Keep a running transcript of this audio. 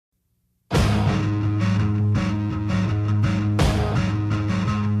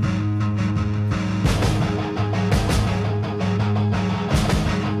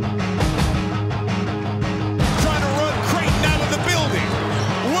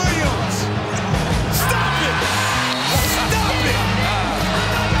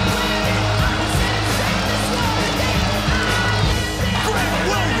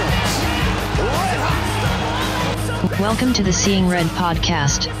Welcome to the Seeing Red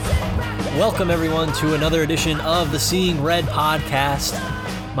podcast. Welcome, everyone, to another edition of the Seeing Red podcast.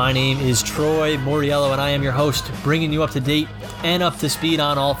 My name is Troy Moriello, and I am your host, bringing you up to date and up to speed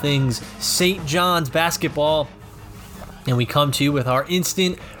on all things St. John's basketball. And we come to you with our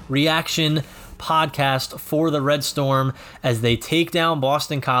instant reaction podcast for the Red Storm as they take down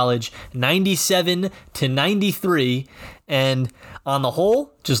Boston College 97-93. And on the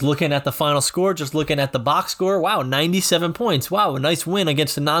whole, just looking at the final score, just looking at the box score, wow, 97 points. Wow, a nice win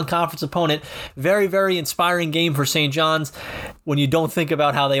against a non-conference opponent. Very, very inspiring game for St. John's when you don't think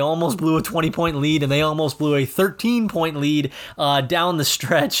about how they almost blew a 20-point lead and they almost blew a 13-point lead down the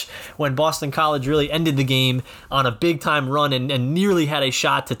stretch when Boston College really ended the game on a big-time run and nearly had a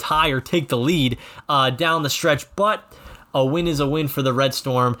shot to tie or take the lead down the stretch. But a win is a win for the Red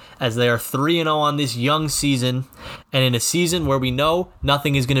Storm as they are 3-0 on this young season, and in a season where we know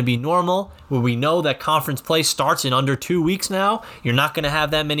nothing is going to be normal, where we know that conference play starts in under 2 weeks now. You're not going to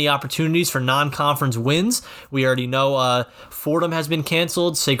have that many opportunities for non-conference wins. We already know Fordham has been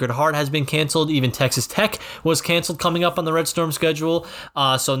canceled, Sacred Heart has been canceled, even Texas Tech was canceled coming up on the Red Storm schedule,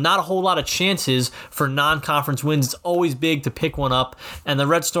 so not a whole lot of chances for non-conference wins. It's always big to pick one up, and the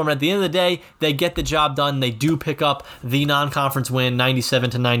Red Storm, at the end of the day, they get the job done. They do pick up the non-conference win,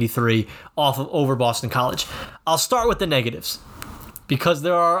 97-93, over Boston College. I'll start with the negatives, because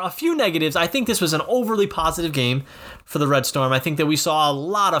there are a few negatives. I think this was an overly positive game for the Red Storm. I think that we saw a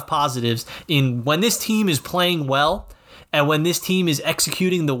lot of positives in when this team is playing well and when this team is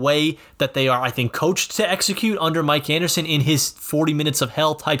executing the way that they are, I think, coached to execute under Mike Anderson in his 40 minutes of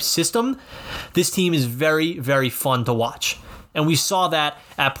hell type system. This team is very, very fun to watch. And we saw that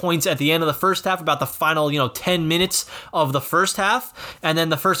at points at the end of the first half, about the final 10 minutes of the first half, and then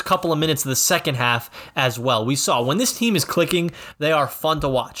the first couple of minutes of the second half as well. We saw when this team is clicking, they are fun to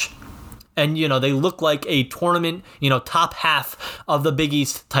watch. And, they look like a tournament, top half of the Big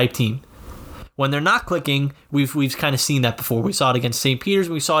East type team. When they're not clicking, we've kind of seen that before. We saw it against St. Peter's,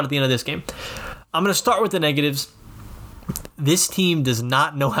 and we saw it at the end of this game. I'm going to start with the negatives. This team does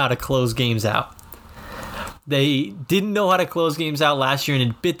not know how to close games out. They didn't know how to close games out last year, and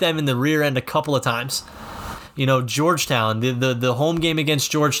it bit them in the rear end a couple of times. Georgetown, the home game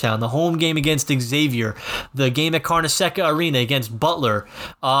against Georgetown, the home game against Xavier, the game at Carnesecca Arena against Butler.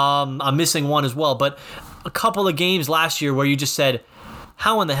 I'm missing one as well, but a couple of games last year where you just said,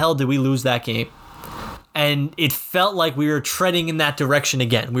 how in the hell did we lose that game? And it felt like we were treading in that direction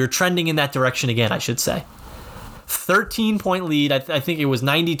again. We were trending in that direction again, I should say. 13-point lead. I think it was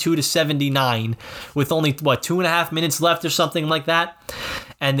 92-79 with only 2.5 minutes left or something like that,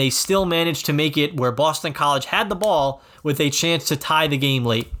 and they still managed to make it where Boston College had the ball with a chance to tie the game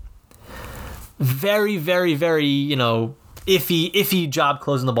late. Very, very, very iffy job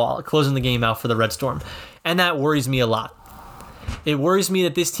closing the game out for the Red Storm, and that worries me a lot. It worries me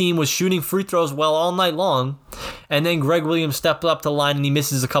that this team was shooting free throws well all night long, and then Greg Williams stepped up to the line and he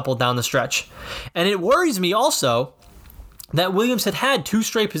misses a couple down the stretch. And it worries me also that Williams had 2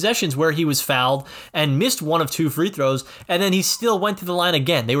 straight possessions where he was fouled and missed one of 2 free throws, and then he still went to the line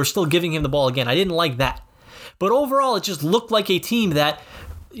again. They were still giving him the ball again. I didn't like that. But overall, it just looked like a team that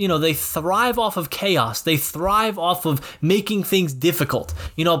they thrive off of chaos. They thrive off of making things difficult.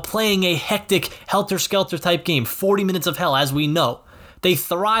 Playing a hectic helter-skelter type game, 40 minutes of hell, as we know. They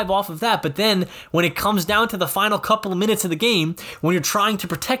thrive off of that, but then when it comes down to the final couple of minutes of the game, when you're trying to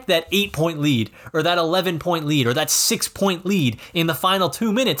protect that 8-point lead, or that 11-point lead, or that 6-point lead in the final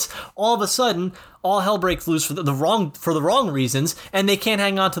 2 minutes, all of a sudden, all hell breaks loose for the wrong reasons, and they can't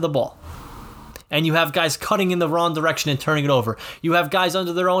hang on to the ball. And you have guys cutting in the wrong direction and turning it over. You have guys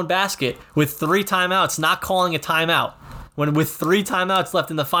under their own basket with 3 timeouts, not calling a timeout. With 3 timeouts left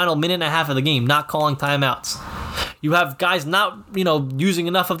in the final minute and a half of the game, not calling timeouts. You have guys not, using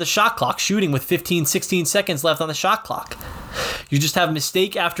enough of the shot clock, shooting with 15, 16 seconds left on the shot clock. You just have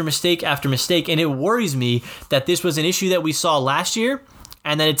mistake after mistake after mistake, and it worries me that this was an issue that we saw last year,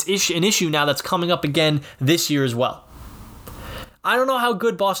 and that it's an issue now that's coming up again this year as well. I don't know how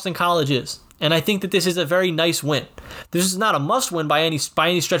good Boston College is. And I think that this is a very nice win. This is not a must-win by any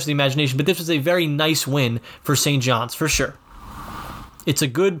stretch of the imagination, but this was a very nice win for St. John's, for sure. It's a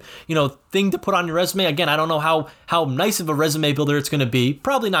good, thing to put on your resume. Again, I don't know how nice of a resume builder it's going to be.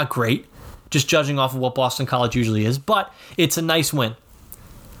 Probably not great, just judging off of what Boston College usually is, but it's a nice win.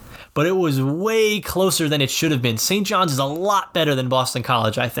 But it was way closer than it should have been. St. John's is a lot better than Boston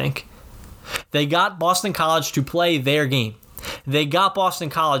College, I think. They got Boston College to play their game. They got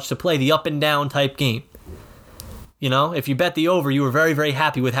Boston College to play the up and down type game. If you bet the over, you were very, very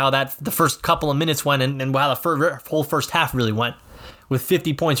happy with how the first couple of minutes went and how the whole first half really went, with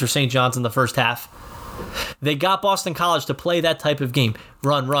 50 points for St. John's in the first half. They got Boston College to play that type of game.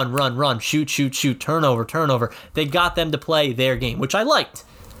 Run, run, run, run, shoot, shoot, shoot, turnover, turnover. They got them to play their game, which I liked.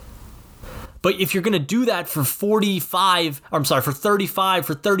 But if you're going to do that for 35, for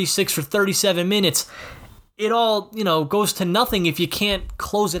 36, for 37 minutes, it all, goes to nothing if you can't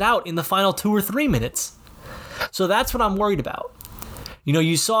close it out in the final 2 or 3 minutes. So that's what I'm worried about.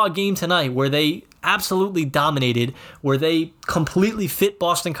 You saw a game tonight where they absolutely dominated, where they completely fit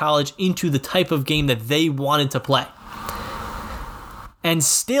Boston College into the type of game that they wanted to play. And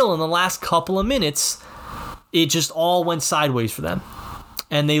still, in the last couple of minutes, it just all went sideways for them.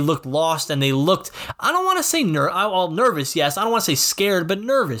 And they looked lost, and they looked, I don't want to say nervous, yes. I don't want to say scared, but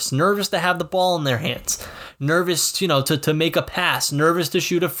nervous. Nervous to have the ball in their hands. Nervous, to make a pass. Nervous to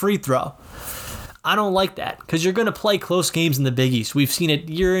shoot a free throw. I don't like that, because you're going to play close games in the Big East. We've seen it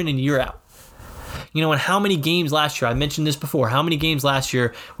year in and year out. And how many games last year, I mentioned this before, how many games last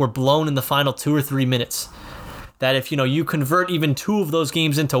year were blown in the final 2 or 3 minutes? That if, you convert even 2 of those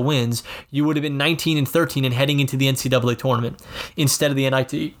games into wins, you would have been 19-13 and heading into the NCAA tournament instead of the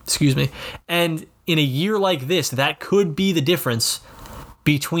NIT, And in a year like this, that could be the difference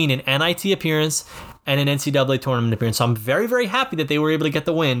between an NIT appearance and an NCAA tournament appearance. So I'm very, very happy that they were able to get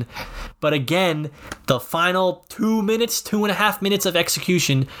the win. But again, the final 2.5 minutes of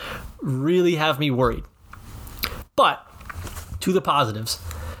execution really have me worried. But to the positives,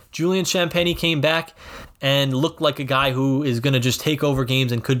 Julian Champagnie came back and looked like a guy who is going to just take over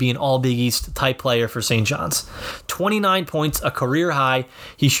games and could be an all-Big East type player for St. John's. 29 points, a career high.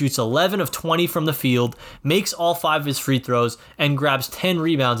 He shoots 11 of 20 from the field, makes all 5 of his free throws, and grabs 10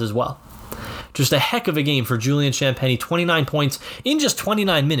 rebounds as well. Just a heck of a game for Julian Champagnie. 29 points in just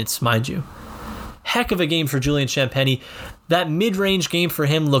 29 minutes, mind you. Heck of a game for Julian Champagnie. That mid-range game for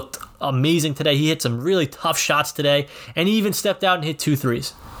him looked amazing today. He hit some really tough shots today, and he even stepped out and hit 2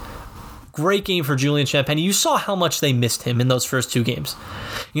 threes. Great game for Julian Champagnie. You saw how much they missed him in those first 2 games.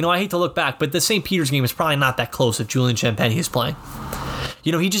 I hate to look back, but the St. Peter's game is probably not that close if Julian Champagnie is playing.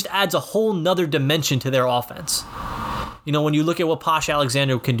 He just adds a whole nother dimension to their offense. When you look at what Posh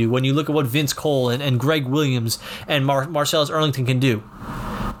Alexander can do, when you look at what Vince Cole and Greg Williams and Marcellus Earlington can do.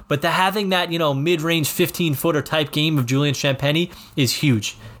 But having that, mid-range 15-footer type game of Julian Champagnie is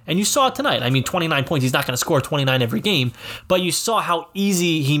huge. And you saw it tonight. 29 points. He's not going to score 29 every game, but you saw how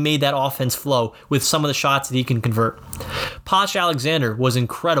easy he made that offense flow with some of the shots that he can convert. Posh Alexander was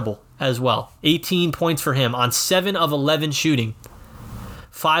incredible as well. 18 points for him on 7 of 11 shooting.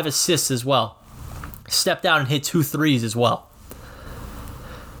 5 assists as well. Stepped out and hit 2 threes as well.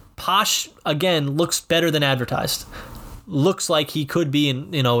 Posh, again, looks better than advertised. Looks like he could be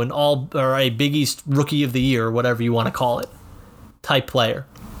an all or a Big East Rookie of the Year, or whatever you want to call it, type player.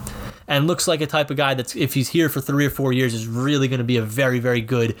 And looks like a type of guy that's, if he's here for 3 or 4 years, is really going to be a very, very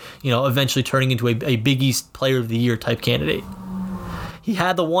good, eventually turning into a Big East Player of the Year type candidate. He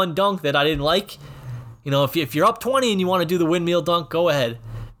had the one dunk that I didn't like. If you're up 20 and you want to do the windmill dunk, go ahead.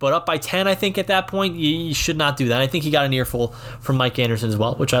 But up by 10, I think at that point, you should not do that. I think he got an earful from Mike Anderson as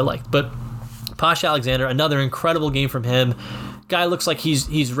well, which I liked. But Posh Alexander, another incredible game from him. Guy looks like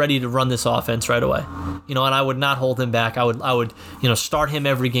he's ready to run this offense right away. And I would not hold him back. I would start him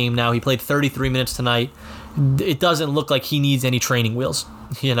every game now. He played 33 minutes tonight. It doesn't look like he needs any training wheels,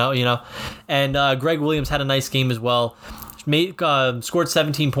 And Greg Williams had a nice game as well. Scored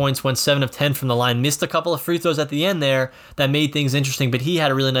 17 points, went 7 of 10 from the line, missed a couple of free throws at the end there that made things interesting, but he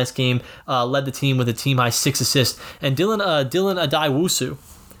had a really nice game, led the team with a team-high 6 assists. And Dylan Adai-Wusu,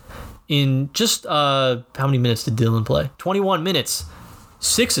 in just, how many minutes did Dylan play? 21 minutes,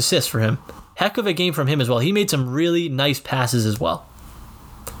 6 assists for him. Heck of a game from him as well. He made some really nice passes as well.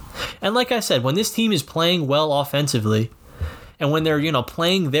 And like I said, when this team is playing well offensively, and when they're,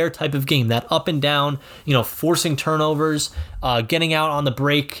 playing their type of game, that up and down, forcing turnovers, getting out on the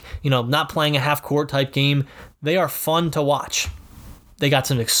break, not playing a half-court type game, they are fun to watch. They got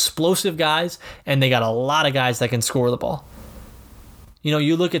some explosive guys, and they got a lot of guys that can score the ball.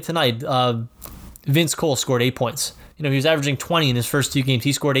 You look at tonight, Vince Cole scored 8 points. He was averaging 20 in his first 2 games.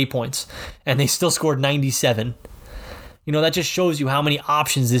 He scored 8 points, and they still scored 97. That just shows you how many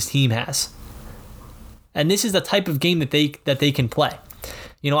options this team has. And this is the type of game that they can play.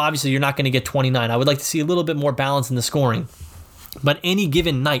 Obviously, you're not going to get 29. I would like to see a little bit more balance in the scoring. But any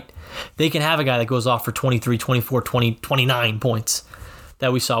given night, they can have a guy that goes off for 23, 24, 20, 29 points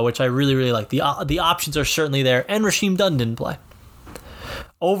that we saw, which I really, really like. The options are certainly there, and Rasheem Dunn didn't play.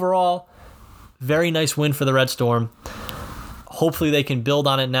 Overall, very nice win for the Red Storm. Hopefully they can build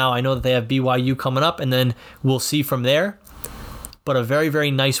on it now. I know that they have BYU coming up, and then we'll see from there. But a very,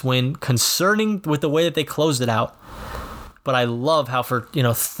 very nice win. Concerning with the way that they closed it out. but I love how for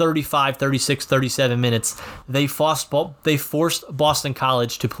 35, 36, 37 minutes they forced Boston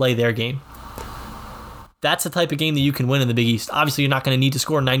College to play their game. That's the type of game that you can win in the Big East. Obviously, you're not going to need to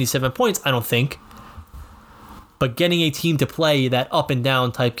score 97 points, I don't think. But getting a team to play that up and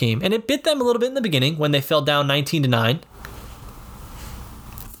down type game. And it bit them a little bit in the beginning when they fell down 19-9.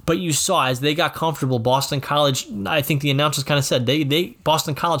 But you saw as they got comfortable, Boston College, I think the announcers kind of said,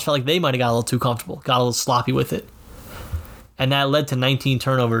 Boston College felt like they might have got a little too comfortable, got a little sloppy with it. And that led to 19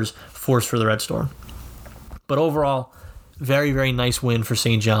 turnovers forced for the Red Storm. But overall, very, very nice win for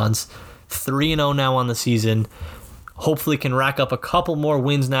St. John's. 3-0 now on the season. Hopefully can rack up a couple more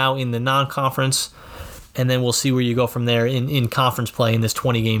wins now in the non-conference, and then we'll see where you go from there in conference play in this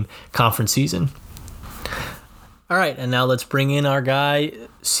 20-game conference season. All right, and now let's bring in our guy,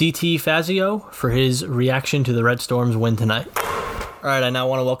 CT Fazio, for his reaction to the Red Storm's win tonight. All right, I now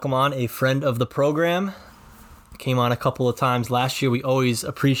want to welcome on a friend of the program. Came on a couple of times last year. We always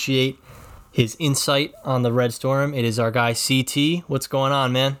appreciate his insight on the Red Storm. It is our guy, CT. What's going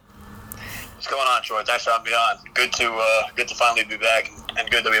on, man? What's going on, Troy? Thanks for having me on. Good to finally be back, and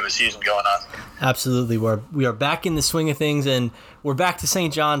good that we have a season going on. Absolutely, we are back in the swing of things, and we're back to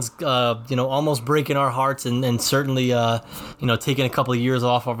St. John's. Almost breaking our hearts, and certainly, taking a couple of years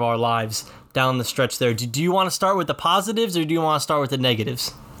off of our lives down the stretch there. Do you want to start with the positives, or do you want to start with the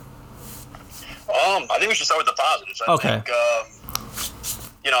negatives? I think we should start with the positives.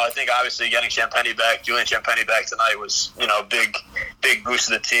 I think obviously getting Julian Champagny back tonight was big boost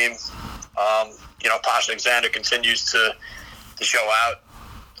to the team. Posh Alexander continues to show out,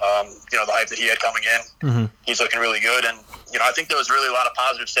 the hype that he had coming in. Mm-hmm. He's looking really good. And, I think there was really a lot of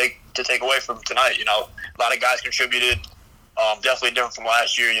positives to take away from tonight. A lot of guys contributed, definitely different from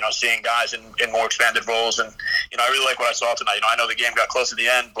last year, seeing guys in more expanded roles. And, I really like what I saw tonight. I know the game got close to the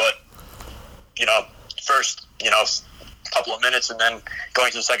end, but, first, couple of minutes and then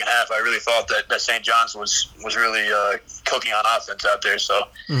going to the second half, I really thought that St. John's was really cooking on offense out there. So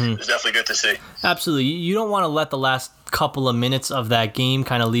It was definitely good to see. Absolutely. You don't want to let the last couple of minutes of that game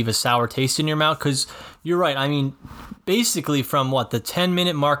kind of leave a sour taste in your mouth, because you're right. I mean, basically from the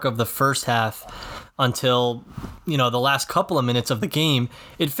 10-minute mark of the first half until the last couple of minutes of the game,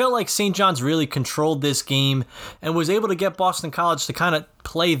 it felt like St. John's really controlled this game and was able to get Boston College to kind of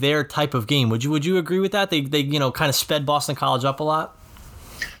play their type of game. Would you agree with that? They kind of sped Boston College up a lot?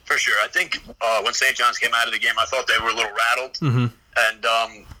 For sure. I think when St. John's came out of the game, I thought they were a little rattled. Mm-hmm. And,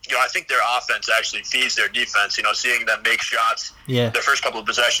 I think their offense actually feeds their defense. Seeing them make shots. Yeah. Their first couple of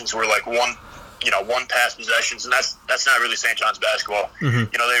possessions were like one pass possessions, and that's not really St. John's basketball.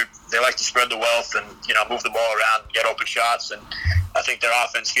 Mm-hmm. They like to spread the wealth and move the ball around, and get open shots, and I think their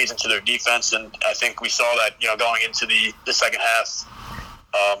offense feeds into their defense, and I think we saw that going into the second half,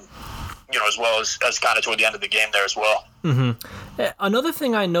 as well as kind of toward the end of the game there as well. Mm-hmm. Another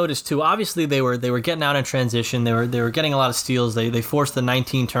thing I noticed too, obviously they were getting out in transition. They were getting a lot of steals. They forced the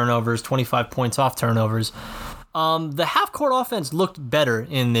 19 turnovers, 25 points off turnovers. The half-court offense looked better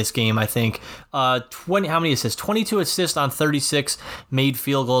in this game, I think. How many assists? 22 assists on 36 made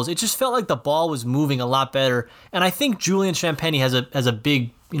field goals. It just felt like the ball was moving a lot better, and I think Julian Champagny has a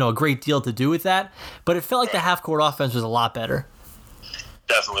big, a great deal to do with that. But it felt like the half-court offense was a lot better.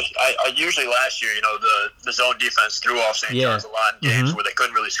 Definitely. I usually last year, the zone defense threw off St. John's a lot in games where they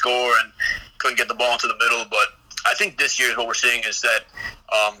couldn't really score and couldn't get the ball into the middle. But I think this year what we're seeing is that.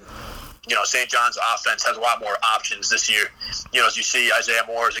 St. John's offense has a lot more options this year. As you see, Isaiah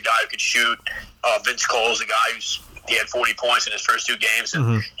Moore is a guy who could shoot. Vince Cole is a guy he had 40 points in his first two games,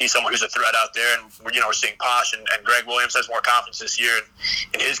 and he's someone who's a threat out there. And we're seeing Posh and Greg Williams has more confidence this year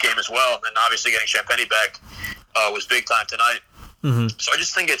in his game as well. And then obviously getting Champagny back was big time tonight. Mm-hmm. So I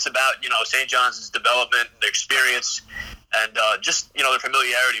just think it's about St. John's development, their experience, and just their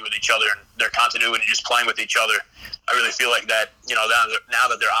familiarity with each other and their continuity, just playing with each other. I really feel like that now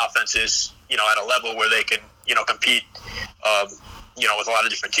that their offense is at a level where they can compete with a lot of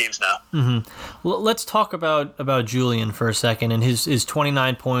different teams now. Mm-hmm. Well, let's talk about Julian for a second and his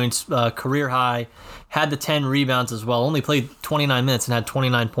 29 points, career high. Had the 10 rebounds as well. Only played 29 minutes and had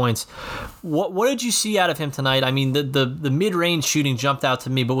 29 points. What did you see out of him tonight? I mean, the mid-range shooting jumped out to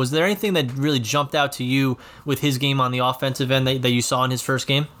me, but was there anything that really jumped out to you with his game on the offensive end that you saw in his first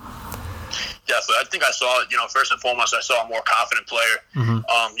game? Definitely. I think I saw, first and foremost, I saw a more confident player.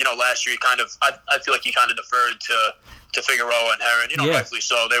 Mm-hmm. Last year, I feel like he kind of deferred to Figueroa and Heron. Rightfully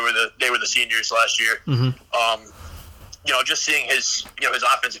so. They were the seniors last year. Mm-hmm. Just seeing his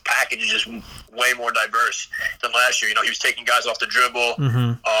offensive package is just way more diverse than last year. He was taking guys off the dribble.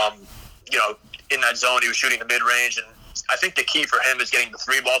 Mm-hmm. In that zone, he was shooting the mid-range, and I think the key for him is getting the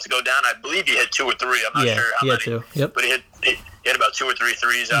three ball to go down. I believe he hit 2 or 3. I'm not sure how many. Two. Yep. But he hit about 2 or 3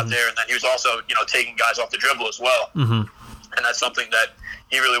 threes out there, and then he was also, taking guys off the dribble as well. Mm-hmm. And that's something that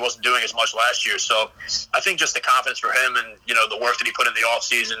he really wasn't doing as much last year. So I think just the confidence for him and, the work that he put in the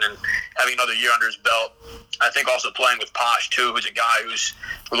offseason and having another year under his belt. I think also playing with Posh, too, who's a guy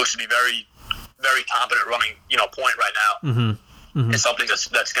who looks to be very, very competent running, point right now. Mm-hmm. Mm-hmm. Is something that's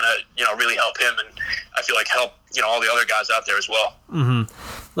going to, really help him, and I feel like help, all the other guys out there as well. Mm-hmm.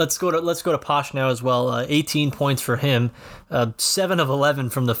 Let's go to Posh now as well. 18 points for him, 7 of 11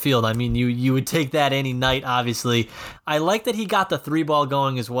 from the field. I mean, you would take that any night, obviously. I like that he got the three ball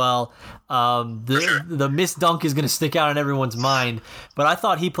going as well. The missed dunk is going to stick out in everyone's mind, but I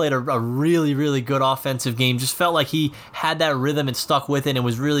thought he played a really, really good offensive game. Just felt like he had that rhythm and stuck with it and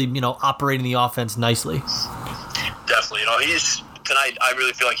was really, operating the offense nicely. Definitely. Tonight I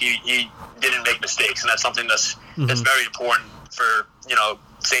really feel like he didn't make mistakes, and that's something that's very important for,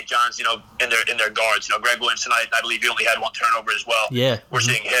 St. John's, in their guards. Greg Williams tonight, I believe he only had 1 turnover as well. Yeah. We're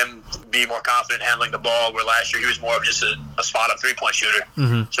seeing him be more confident handling the ball, where last year he was more of just a spot-up three-point shooter.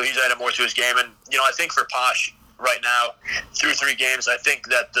 Mm-hmm. So he's added more to his game. And, I think for Posh right now, through 3 games, I think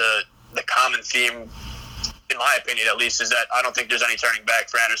that the common theme, in my opinion at least, is that I don't think there's any turning back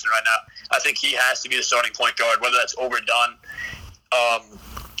for Anderson right now. I think he has to be the starting point guard, whether that's Overdone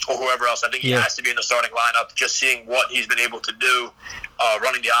or whoever else. I think he has to be in the starting lineup, just seeing what he's been able to do,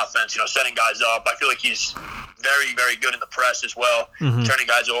 running the offense, setting guys up. I feel like he's very, very good in the press as well, turning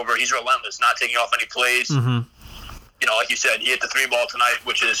guys over. He's relentless, not taking off any plays. Mm-hmm. Like you said, he hit the 3 ball tonight,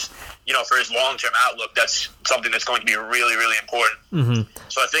 which is, for his long-term outlook, that's something that's going to be really, really important. Mm-hmm.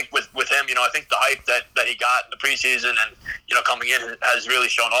 So I think with him, I think the hype that he got in the preseason and, coming in has really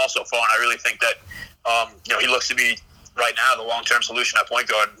shown all so far. And I really think that, he looks to be right now the long-term solution at point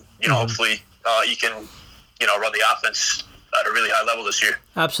guard. Hopefully he can, run the offense at a really high level this year.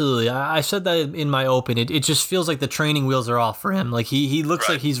 Absolutely. I said that in my open. It just feels like the training wheels are off for him. Like he looks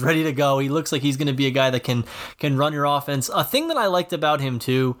like he's ready to go. He looks like he's going to be a guy that can run your offense. A thing that I liked about him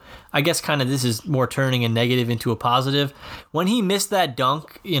too, I guess kind of this is more turning a negative into a positive. When he missed that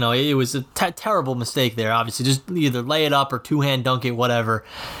dunk, it was a terrible mistake there. Obviously, just either lay it up or two-hand dunk it, whatever.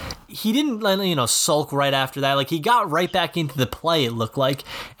 He didn't, sulk right after that. Like, he got right back into the play, it looked like.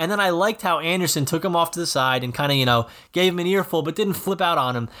 And then I liked how Anderson took him off to the side and kind of, gave him an earful, but didn't flip out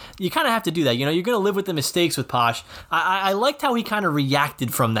on him. You kind of have to do that. You're going to live with the mistakes with Posh. I liked how he kind of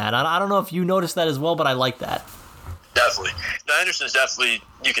reacted from that. I don't know if you noticed that as well, but I like that. Definitely. Now, Anderson's definitely,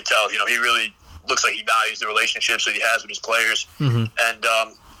 you can tell, he really looks like he values the relationships that he has with his players. Mm-hmm. And,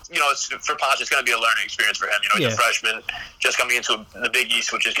 for Posh, it's going to be a learning experience for him. He's a freshman just coming into the Big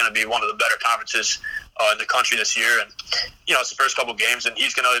East, which is going to be one of the better conferences in the country this year. And, it's the first couple games, and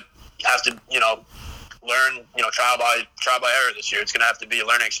he's going to have to, learn, trial by error this year. It's going to have to be a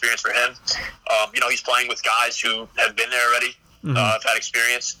learning experience for him. He's playing with guys who have been there already, have had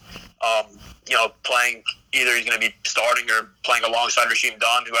experience. Playing either he's going to be starting or playing alongside Rasheem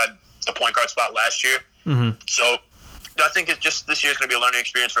Dunn, who had the point guard spot last year. Mm-hmm. So I think it's just this year's going to be a learning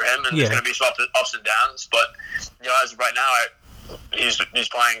experience for him, and there's going to be some ups and downs. But as of right now, he's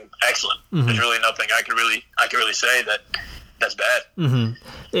playing excellent. Mm-hmm. There's really nothing I could really say that's bad. Mm-hmm.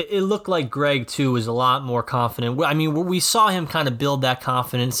 It looked like Greg, too, was a lot more confident. I mean, we saw him kind of build that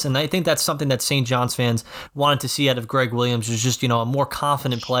confidence, and I think that's something that St. John's fans wanted to see out of Greg Williams, was just, a more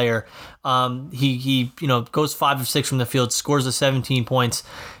confident player. He goes 5 of 6 from the field, scores the 17 points.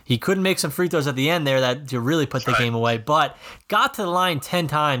 He couldn't make some free throws at the end there that to really put the game away, but got to the line 10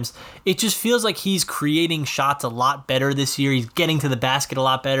 times. It just feels like he's creating shots a lot better this year. He's getting to the basket a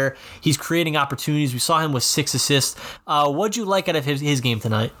lot better. He's creating opportunities. We saw him with 6 assists. What'd you like out of his game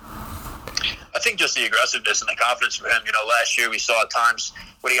tonight? I think just the aggressiveness and the confidence for him. Last year we saw at times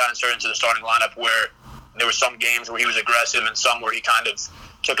when he got inserted into the starting lineup where there were some games where he was aggressive and some where he kind of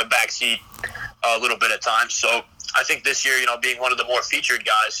took a back seat a little bit at times. So I think this year, being one of the more featured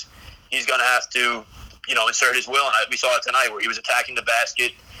guys, he's going to have to, insert his will. And we saw it tonight where he was attacking the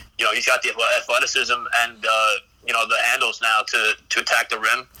basket. He's got the athleticism and, the handles now to attack the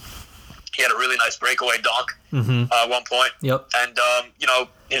rim. He had a really nice breakaway dunk at one point. Yep. And,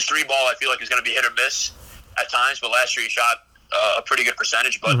 his 3 ball, I feel like, is going to be hit or miss at times. But last year he shot a pretty good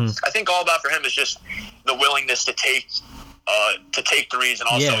percentage. But I think all about for him is just the willingness to take threes and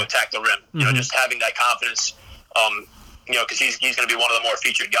also attack the rim. Just having that confidence, because he's going to be one of the more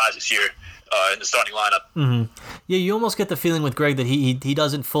featured guys this year in the starting lineup. Mm-hmm. Yeah, you almost get the feeling with Greg that he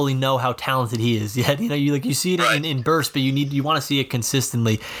doesn't fully know how talented he is yet. You see it in bursts, but you want to see it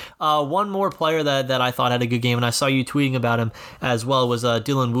consistently. One more player that I thought had a good game, and I saw you tweeting about him as well, was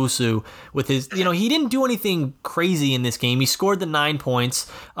Dylan Wusu with his. He didn't do anything crazy in this game. He scored the 9 points.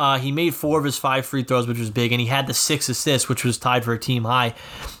 He made 4 of his 5 free throws, which was big, and he had the 6 assists, which was tied for a team high.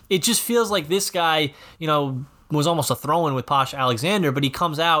 It just feels like this guy, was almost a throw-in with Posh Alexander, but he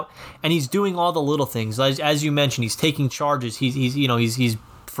comes out and he's doing all the little things. As you mentioned, he's taking charges. He's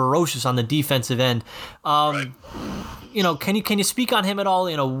ferocious on the defensive end. Can you speak on him at all?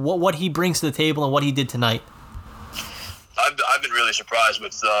 What he brings to the table and what he did tonight. I've been really surprised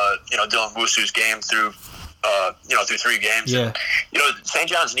with Dylan Wusu's game through 3 games. Yeah. And, St.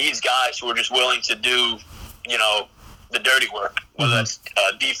 John's needs guys who are just willing to do the dirty work, whether that's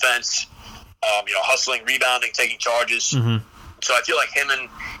defense. Hustling, rebounding, taking charges. Mm-hmm. So I feel like him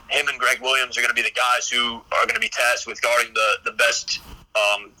and Greg Williams are going to be the guys who are going to be tasked with guarding the best,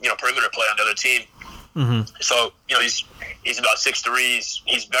 perimeter play on the other team. Mm-hmm. So, he's about 6'3".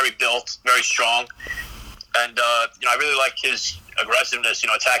 He's very built, very strong. And, I really like his aggressiveness,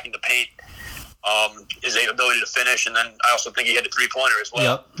 attacking the paint, his ability to finish. And then I also think he hit a 3-pointer as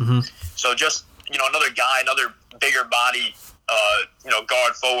well. Yep. Mm-hmm. So just, another guy, another bigger body,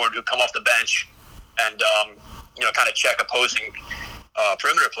 guard forward who come off the bench and, kind of check opposing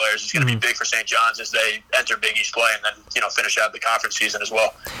perimeter players is going to be big for St. John's as they enter Big East play and then, finish out the conference season as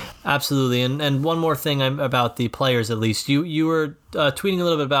well. Absolutely. And one more thing about the players, at least. You were tweeting a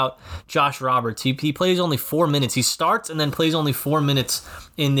little bit about Josh Roberts. He plays only 4 minutes. He starts and then plays only 4 minutes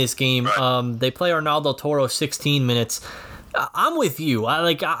in this game. Right. They play Arnaldo Toro 16 minutes. I'm with you.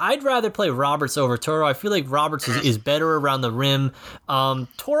 I'd rather play Roberts over Toro. I feel like Roberts is better around the rim.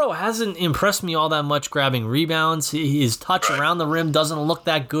 Toro hasn't impressed me all that much grabbing rebounds. His touch around the rim doesn't look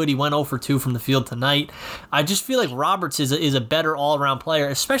that good. He went 0 for 2 from the field tonight. I just feel like Roberts is a better all-around player,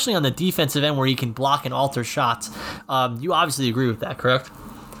 especially on the defensive end where he can block and alter shots. You obviously agree with that, correct?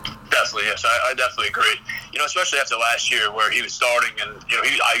 Definitely, yes. I definitely agree. Especially after last year where he was starting and, he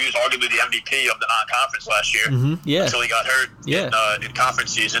was arguably the MVP of the non-conference last year until he got hurt in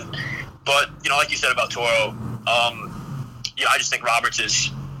conference season. But, like you said about Toro, I just think Roberts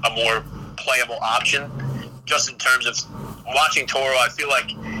is a more playable option. Just in terms of watching Toro, I feel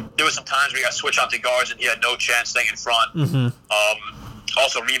like there was some times where he got switched onto guards and he had no chance staying in front. Mm-hmm.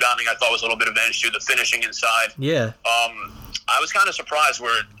 Also, rebounding I thought was a little bit of an issue, the finishing inside. Yeah. I was kind of surprised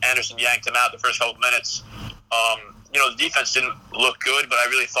where Anderson yanked him out the first couple minutes. The defense didn't look good, but I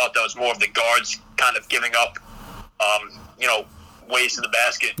really thought that was more of the guards kind of giving up, ways to the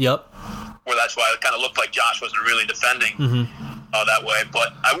basket. Yep. Where that's why it kind of looked like Josh wasn't really defending that way.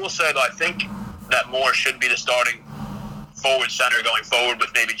 But I will say, though, I think that Moore should be the starting forward center going forward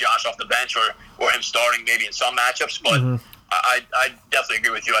with maybe Josh off the bench or him starting maybe in some matchups. But I definitely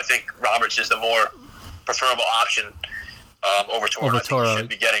agree with you. I think Roberts is the more preferable option over Toro. I think he should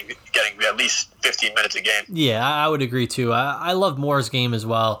be getting at least 15 minutes a game. Yeah, I would agree too. I love Moore's game as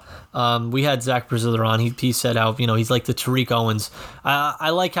well. We had Zach Braziller on. He said how he's like the Tariq Owens. I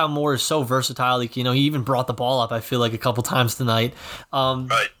like how Moore is so versatile. Like, he even brought the ball up, I feel like, a couple times tonight.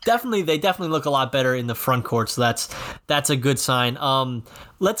 Right. They definitely look a lot better in the front court. So that's a good sign.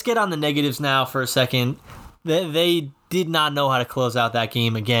 Let's get on the negatives now for a second. They did not know how to close out that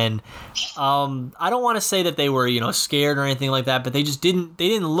game again. I don't want to say that they were, scared or anything like that, but they just didn't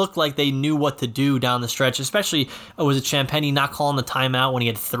look like they knew what to do down the stretch, especially was it Champagny not calling the timeout when he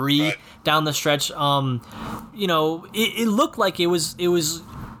had 3 down the stretch. It looked like it was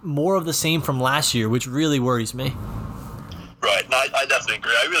more of the same from last year, which really worries me. Right. No, I definitely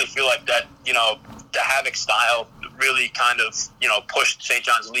agree. I really feel like that, the Havoc style really kind of, pushed St.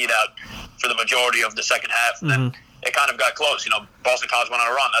 John's lead out for the majority of the second half. And then it kind of got close. Boston College went on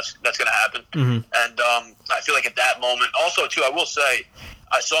a run. That's going to happen. Mm-hmm. And I feel like at that moment, also, too, I will say,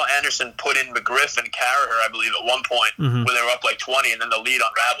 I saw Anderson put in McGriff and Carraher, I believe, at one point where they were up like 20, and then the lead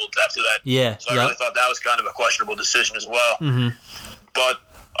unraveled after that. Yeah. So I really thought that was kind of a questionable decision as well. Mm-hmm. But,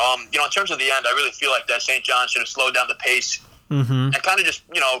 in terms of the end, I really feel like that St. John should have slowed down the pace and kind of just,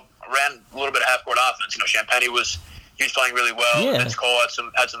 ran a little bit of half-court offense. Champagny was playing really well. Yeah. Vince Cole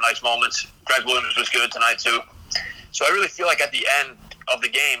had some nice moments. Greg Williams was good tonight, too. So I really feel like at the end of the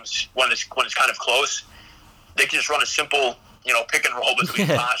games, when it's kind of close, they can just run a simple, pick and roll between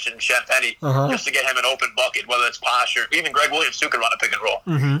Posh and Champagny just to get him an open bucket, whether it's Posh or even Greg Williams too can run a pick and roll.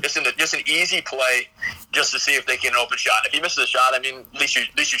 Mm-hmm. Just an easy play just to see if they get an open shot. And if he misses a shot, at least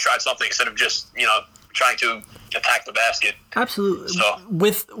you tried something instead of just, trying to attack the basket. Absolutely. So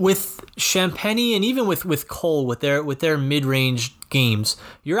with Champagny and even with Cole with their mid-range games,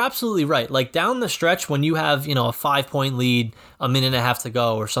 you're absolutely right. Like down the stretch when you have, a 5-point lead, a minute and a half to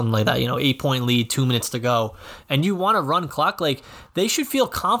go or something like that, 8-point lead, 2 minutes to go, and you want to run clock, like they should feel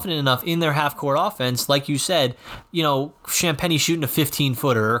confident enough in their half-court offense, like you said, Champagny shooting a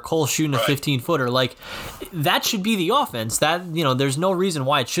 15-footer or Cole shooting a 15-footer, like that should be the offense. That, there's no reason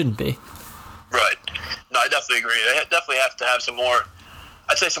why it shouldn't be. Right. No, I definitely agree. They definitely have to have some more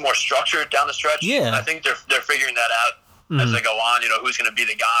structure down the stretch. Yeah. I think they're figuring that out as they go on. Who's going to be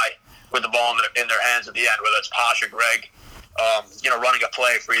the guy with the ball in their hands at the end, whether it's Posh or Greg. Running a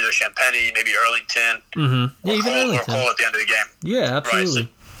play for either Champagny, maybe Earlington, or Cole at the end of the game. Yeah, absolutely.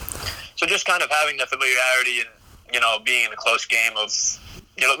 Right. So just kind of having the familiarity and, being in a close game of,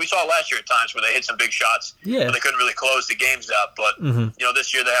 we saw last year at times where they hit some big shots, but they couldn't really close the games out. But,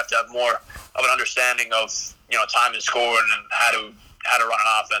 this year they have to have more of an understanding of, time and score and how to run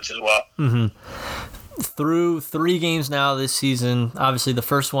an offense as well. Mm-hmm. Through 3 games now this season, obviously the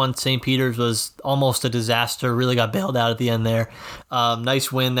first one, St. Peter's, was almost a disaster, really got bailed out at the end there.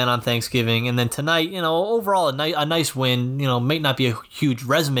 Nice win then on Thanksgiving. And then tonight, overall a nice win, may not be a huge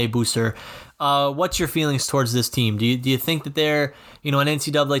resume booster. What's your feelings towards this team? Do you think that they're, an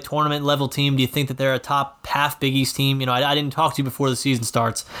NCAA tournament level team? Do you think that they're a top half Big East team? I didn't talk to you before the season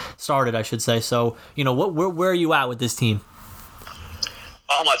started, I should say. So, where are you at with this team?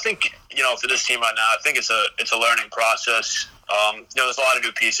 I think, for this team right now, I think it's a learning process. There's a lot of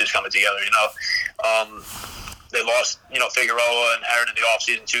new pieces coming together. They lost, Figueroa and Heron in the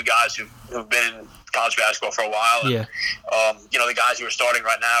offseason, 2 guys who've been in college basketball for a while. And, the guys who are starting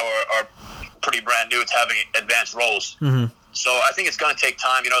right now are pretty brand new to having advanced roles. Mm-hmm. So I think it's going to take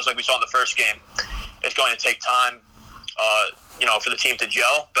time. It's like we saw in the first game. It's going to take time, for the team to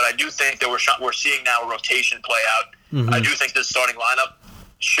gel. But I do think that we're seeing now a rotation play out. Mm-hmm. I do think this starting lineup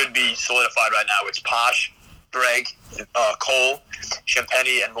should be solidified right now. It's Posh, Greg, Cole,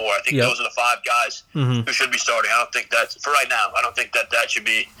 Champagny, and Moore. I think those are the 5 guys who should be starting. I don't think that's, for right now, I don't think that should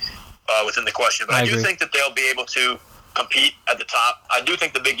be within the question. But I do think that they'll be able to compete at the top. I do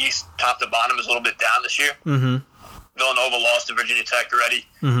think the Big East, top to bottom, is a little bit down this year. Mm-hmm. Villanova lost to Virginia Tech already.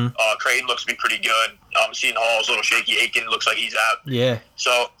 Mm-hmm. Creighton looks to be pretty good. Seton Hall's a little shaky. Aiken looks like he's out. Yeah.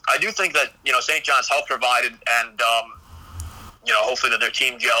 So I do think that, St. John's help provided and, hopefully that their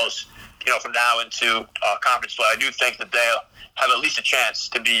team gels, from now into conference play. I do think that they'll have at least a chance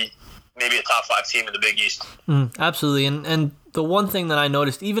to be maybe a top 5 team in the Big East. Absolutely. And the one thing that I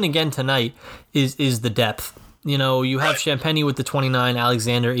noticed, even again tonight, is the depth. You have Champagny with the 29,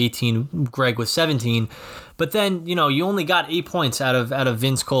 Alexander 18, Greg with 17. But then, you only got 8 points out of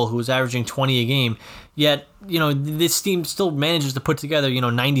Vince Cole, who was averaging 20 a game. Yet, this team still manages to put together,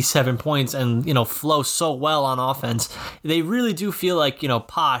 97 points and, flow so well on offense. They really do feel like,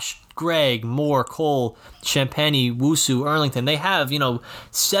 Posh, Greg, Moore, Cole, Champagny, Wusu, Earlington, they have,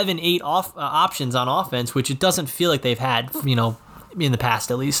 7-8 options on offense, which it doesn't feel like they've had, in the past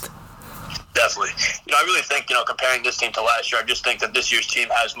at least. Definitely. I really think, comparing this team to last year, I just think that this year's team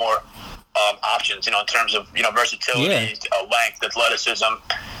has more options, in terms of, versatility, length, athleticism.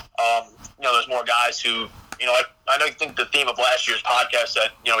 There's more guys who, I think the theme of last year's podcast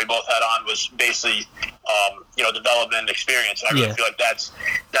that, we both had on was basically, development and experience. And I really feel like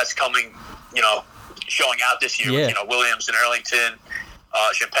that's coming, showing out this year with, Williams and Earlington,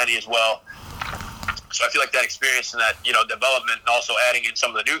 Champagny as well. So I feel like that experience and that, development and also adding in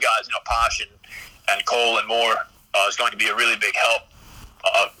some of the new guys, Posh and Cole and Moore is going to be a really big help,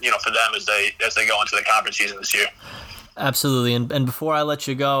 for them as they go into the conference season this year. Absolutely. And before I let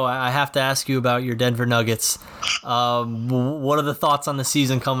you go, I have to ask you about your Denver Nuggets. What are the thoughts on the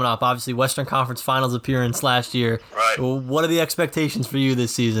season coming up? Obviously, Western Conference Finals appearance last year. Right. What are the expectations for you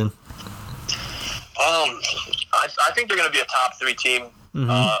this season? I think they're going to be a top 3 team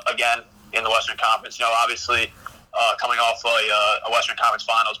again in the Western Conference. Obviously, coming off a Western Conference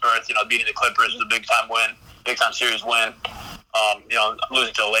Finals berth, beating the Clippers was a big time series win.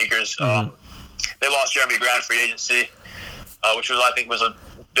 Losing to the Lakers. They lost Jeremy Grant free agency, which I think was a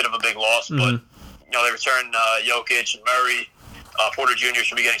bit of a big loss. But they returned Jokic and Murray. Porter Jr.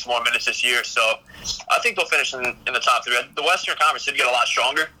 should be getting some more minutes this year, so I think they'll finish in the top 3. The Western Conference did get a lot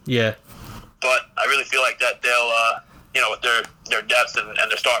stronger. Yeah. But I really feel like that they'll, with their depth and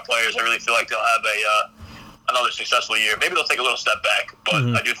their star players, I really feel like they'll have another successful year. Maybe they'll take a little step back, but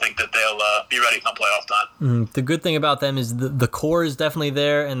I do think that they'll be ready come playoff time. The good thing about them is the core is definitely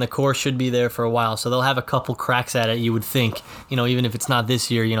there, and the core should be there for a while. So they'll have a couple cracks at it, you would think. Even if it's not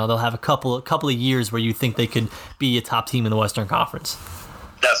this year, they'll have a couple of years where you think they could be a top team in the Western Conference.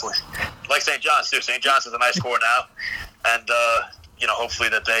 Definitely. like St. John's too. St. John's is a nice core now, and hopefully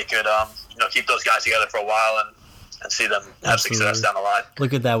that they could keep those guys together for a while and see them have success down the line.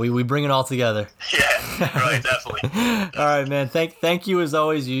 Look at that. We bring it all together. Yeah, right, definitely. All right, man. Thank you as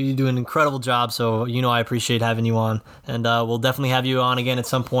always. You do an incredible job, so I appreciate having you on. And we'll definitely have you on again at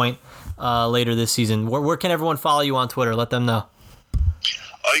some point later this season. Where can everyone follow you on Twitter? Let them know.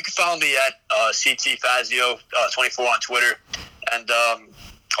 You can follow me at CTFazio24 on Twitter. And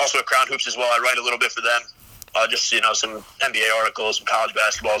also at Crown Hoops as well. I write a little bit for them. Just, some NBA articles, some college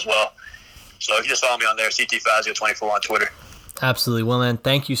basketball as well. So if you just follow me on there, CTFazio24 on Twitter. Absolutely. Well, man,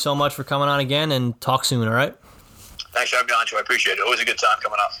 thank you so much for coming on again, and talk soon, all right? Thanks for having me on, Joe. I appreciate it. Always a good time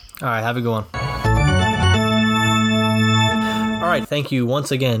coming on. All right, have a good one. All right, thank you once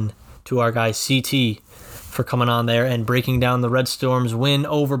again to our guy CT for coming on there and breaking down the Red Storm's win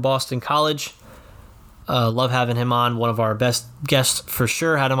over Boston College. Love having him on, one of our best guests for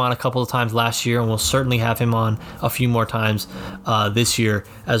sure. Had him on a couple of times last year, and we'll certainly have him on a few more times this year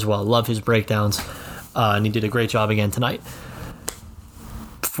as well. Love his breakdowns, and he did a great job again tonight.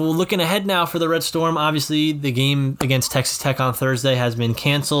 Looking ahead now for the Red Storm, obviously the game against Texas Tech on Thursday has been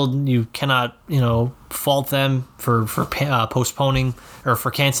canceled. You cannot, fault them for postponing or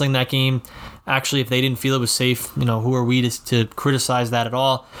for canceling that game. Actually, if they didn't feel it was safe, who are we to criticize that at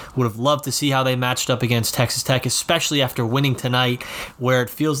all? Would have loved to see how they matched up against Texas Tech, especially after winning tonight, where it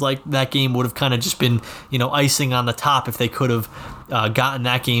feels like that game would have kind of just been, icing on the top if they could have gotten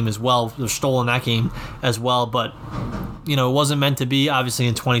that game as well, or stolen that game as well. But, it wasn't meant to be. Obviously,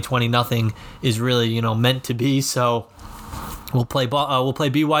 in 2020, nothing is really, meant to be. So we'll play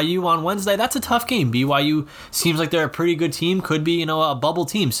BYU on Wednesday. That's a tough game. BYU seems like they're a pretty good team. Could be, a bubble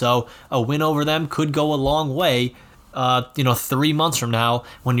team. So a win over them could go a long way, 3 months from now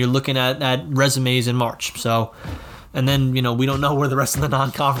when you're looking at resumes in March. So, and then, we don't know where the rest of the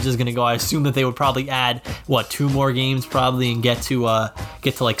non-conference is going to go. I assume that they would probably add, 2 more games probably and get to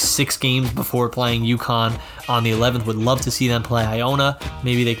like 6 games before playing UConn on the 11th. Would love to see them play Iona.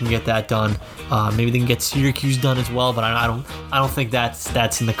 Maybe they can get that done. Maybe they can get Syracuse done as well, but I don't think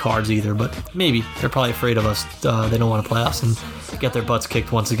that's in the cards either. But maybe they're probably afraid of us. They don't want to play us and get their butts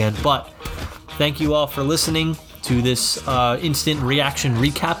kicked once again. But thank you all for listening to this instant reaction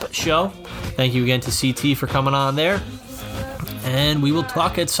recap show. Thank you again to CT for coming on there. And we will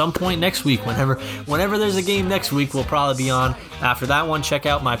talk at some point next week. Whenever there's a game next week, we'll probably be on. After that one, check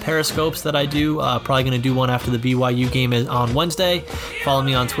out my Periscopes that I do. Probably going to do one after the BYU game on Wednesday. Follow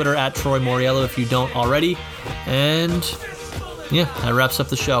me on Twitter at Troy Moriello if you don't already. And yeah, that wraps up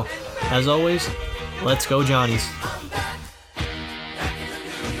the show. As always, let's go Johnnies.